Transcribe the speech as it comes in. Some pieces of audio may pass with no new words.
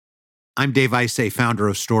I'm Dave Isay, founder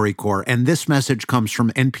of StoryCorps, and this message comes from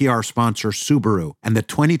NPR sponsor Subaru and the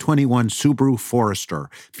 2021 Subaru Forester,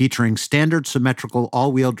 featuring standard symmetrical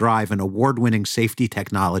all-wheel drive and award-winning safety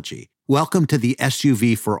technology. Welcome to the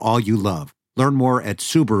SUV for all you love. Learn more at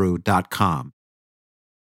Subaru.com.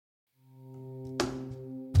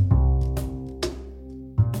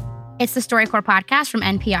 It's the StoryCorps podcast from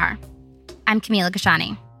NPR. I'm Camila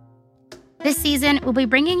Kashani. This season, we'll be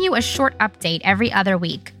bringing you a short update every other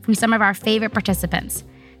week from some of our favorite participants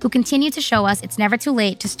who continue to show us it's never too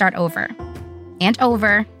late to start over,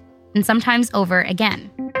 and sometimes over again.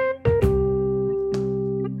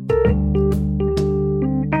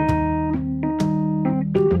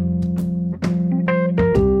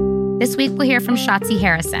 This week, we'll hear from Shotzi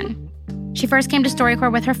Harrison. She first came to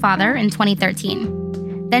StoryCorps with her father in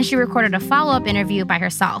 2013. Then she recorded a follow-up interview by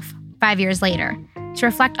herself 5 years later to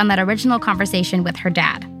reflect on that original conversation with her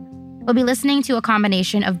dad. We'll be listening to a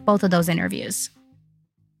combination of both of those interviews.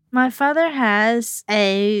 My father has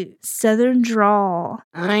a southern drawl.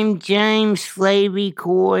 I'm James Flavy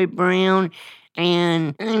Coy Brown,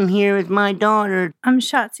 and I'm here with my daughter. I'm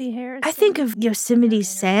Shotzi Harrison. I think of Yosemite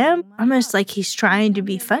Sam almost like he's trying to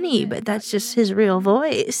be funny, but that's just his real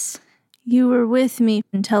voice. You were with me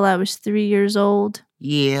until I was 3 years old.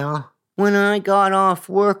 Yeah. When I got off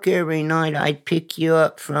work every night, I'd pick you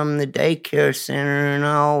up from the daycare center, and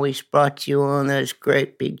I always brought you on those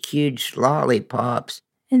great big huge lollipops.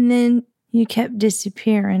 And then you kept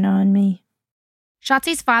disappearing on me.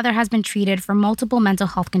 Shotzi's father has been treated for multiple mental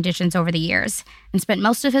health conditions over the years and spent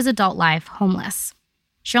most of his adult life homeless.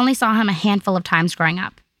 She only saw him a handful of times growing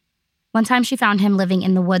up. One time she found him living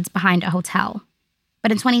in the woods behind a hotel.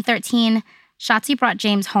 But in 2013, Shotzi brought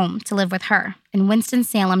James home to live with her in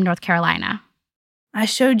Winston-Salem, North Carolina. I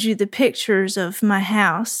showed you the pictures of my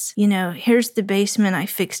house. You know, here's the basement I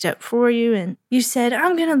fixed up for you, and you said,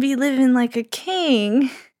 I'm going to be living like a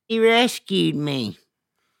king. He rescued me.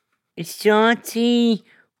 Shotzi,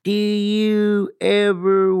 do you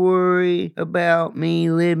ever worry about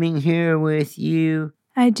me living here with you?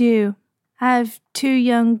 I do. I have 2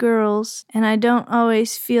 young girls, and I don't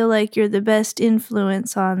always feel like you're the best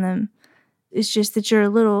influence on them. It's just that you're a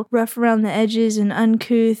little rough around the edges and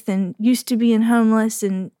uncouth and used to being homeless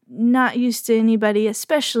and not used to anybody,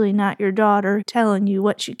 especially not your daughter, telling you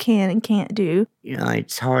what you can and can't do. You know,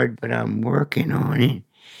 it's hard, but I'm working on it.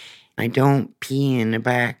 I don't pee in the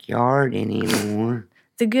backyard anymore.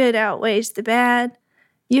 The good outweighs the bad.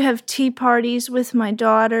 You have tea parties with my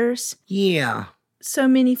daughters. Yeah. So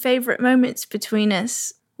many favorite moments between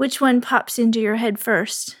us. Which one pops into your head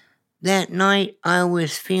first? That night, I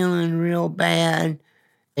was feeling real bad,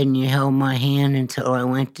 and you held my hand until I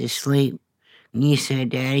went to sleep. And you said,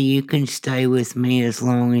 Daddy, you can stay with me as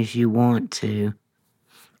long as you want to.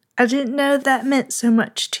 I didn't know that meant so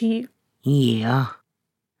much to you. Yeah.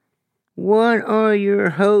 What are your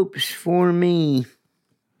hopes for me?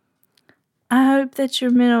 I hope that your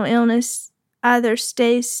mental illness either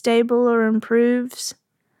stays stable or improves.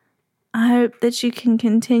 I hope that you can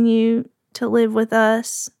continue to live with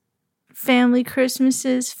us. Family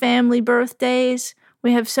Christmases, family birthdays.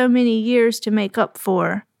 We have so many years to make up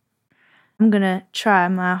for. I'm going to try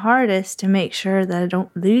my hardest to make sure that I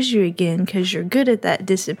don't lose you again because you're good at that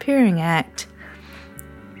disappearing act.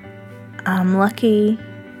 I'm lucky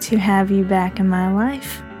to have you back in my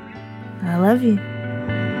life. I love you.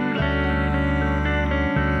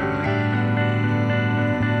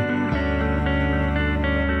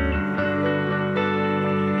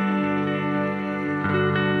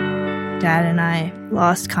 Dad and I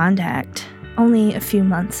lost contact only a few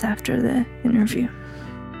months after the interview.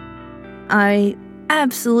 I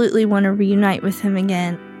absolutely want to reunite with him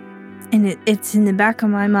again. And it's in the back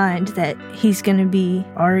of my mind that he's going to be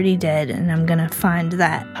already dead and I'm going to find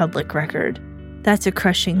that public record. That's a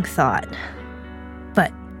crushing thought.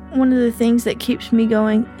 But one of the things that keeps me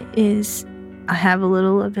going is I have a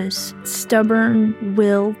little of his stubborn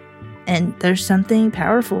will. And there's something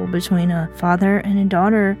powerful between a father and a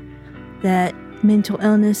daughter that mental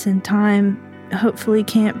illness and time hopefully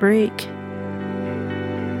can't break.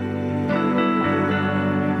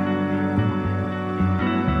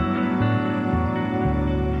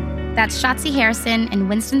 That's Shotzi Harrison in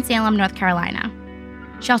Winston-Salem, North Carolina.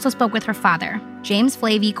 She also spoke with her father, James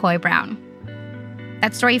Flavy Coy Brown.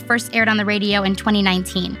 That story first aired on the radio in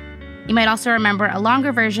 2019. You might also remember a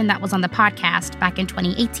longer version that was on the podcast back in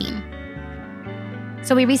 2018.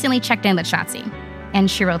 So we recently checked in with Shotzi,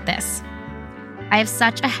 and she wrote this. I have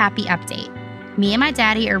such a happy update. Me and my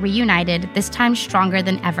daddy are reunited, this time stronger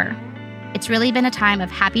than ever. It's really been a time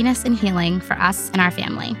of happiness and healing for us and our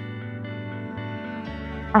family.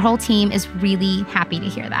 Our whole team is really happy to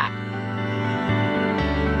hear that.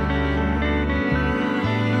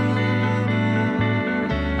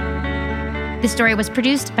 This story was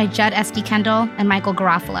produced by Judd S.D. Kendall and Michael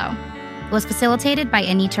Garofalo. It was facilitated by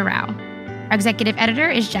Anita Rao. Our executive editor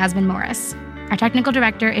is Jasmine Morris. Our technical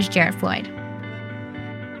director is Jarrett Floyd.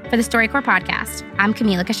 For the StoryCorps podcast, I'm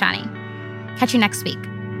Camila Kashani. Catch you next week.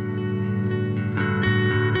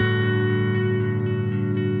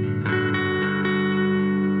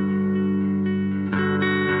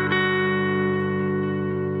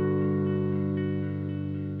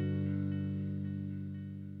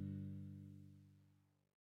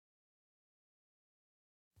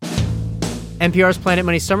 NPR's Planet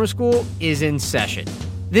Money Summer School is in session.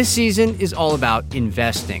 This season is all about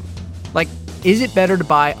investing. Like, is it better to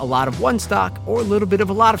buy a lot of one stock or a little bit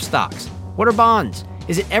of a lot of stocks? What are bonds?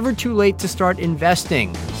 Is it ever too late to start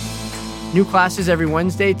investing? New classes every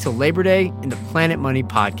Wednesday till Labor Day in the Planet Money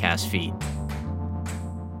podcast feed.